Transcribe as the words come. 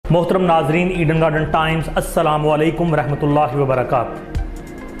मोहतरम नाजरीन, Eden garden times, अस्सलाम वालेकुम रहमतुल्लाहि व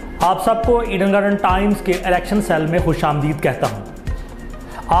बरकातुहू। आप सबको ईडन गार्डन टाइम्स के इलेक्शन सेल में खुशामदीद कहता हूँ।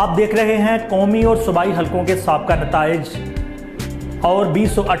 आप देख रहे हैं कौमी और सूबाई हलकों के साबका नताइज और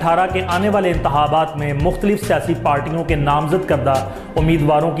 2018 के आने वाले इंतखाबात में मुख्तलिफ सियासी पार्टियों के नामजद करदा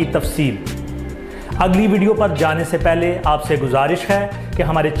उम्मीदवारों की तफसील। अगली वीडियो पर जाने से पहले आपसे गुजारिश है कि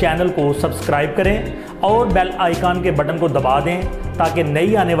हमारे चैनल को सब्सक्राइब करें और बेल आइकन के बटन को दबा दें ताकि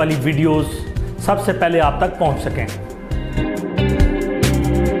नई आने वाली वीडियोस सबसे पहले आप तक पहुंच सकें।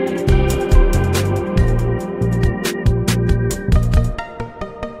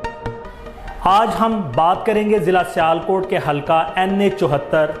 आज हम बात करेंगे ज़िला सियालकोट के हलका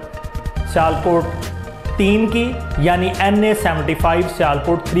NA-74 सियालकोट 3 की यानी NA-75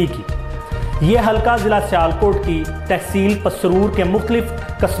 सियालकोट 3 की। ये हलका ज़िला सियालकोट की तहसील पसरूर के मुख्तलिफ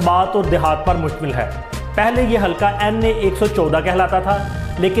कस्बात और देहात पर मुश्तमिल है। पहले ये हलका NA-114 कहलाता था,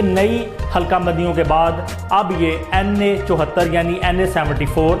 लेकिन नई हलका बंदियों के बाद अब ये NA-74 यानी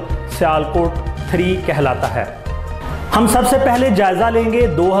NA-74 सियालकोट 3 कहलाता है। हम सबसे पहले जायज़ा लेंगे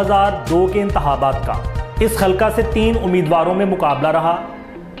 2002 के इंतखाबात का। इस हलका से 3 उम्मीदवारों में मुकाबला रहा।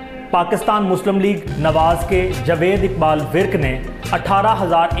 पाकिस्तान मुस्लिम लीग नवाज के जावेद इकबाल विर्क ने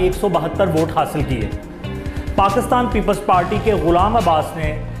 18,172 वोट हासिल किए। पाकिस्तान पीपल्स पार्टी के गुलाम अब्बास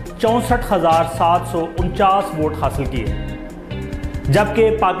ने 64,749 वोट हासिल किए, जबकि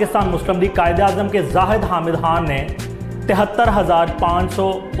पाकिस्तान मुस्लिम लीग कायद-ए-आज़म के जाहिद हामिद खान ने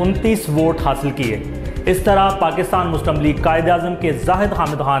 73,529 वोट हासिल किए। इस तरह पाकिस्तान मुस्लिम लीग कायद-ए-आज़म के जाहिद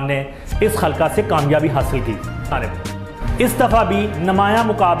हामिद खान ने इस हलका से कामयाबी हासिल की। इस दफ़ा भी नुमाया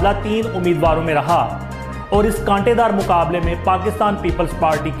मुकाबला 3 उम्मीदवारों में रहा और इस कांटेदार मुकाबले में पाकिस्तान पीपल्स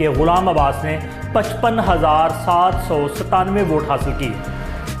पार्टी के गुलाम अब्बास ने 55,797 वोट हासिल किए।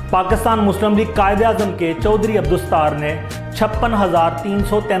 पाकिस्तान मुस्लिम लीग कायद-ए-आज़म के चौधरी अब्दुस्तार ने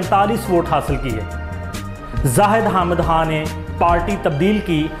 56,343 वोट हासिल किए। जाहिद हामिद खान ने पार्टी तब्दील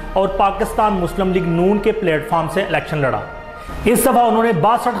की और पाकिस्तान मुस्लिम लीग नून के प्लेटफॉर्म से इलेक्शन लड़ा। इस दफ़ा उन्होंने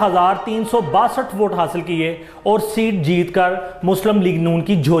 62,362 वोट हासिल किए और सीट जीतकर मुस्लिम लीग नून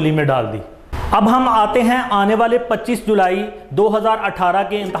की झोली में डाल दी। अब हम आते हैं आने वाले 25 जुलाई 2018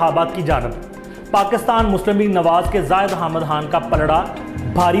 के इंतखाबात की जानब। पाकिस्तान मुस्लिम लीग नवाज के जाहिद हामिद खान का पलड़ा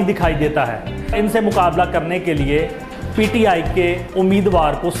भारी दिखाई देता है। इनसे मुकाबला करने के लिए PTI के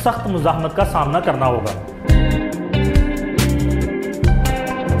उम्मीदवार को सख्त मुज़ाहमत का सामना करना होगा।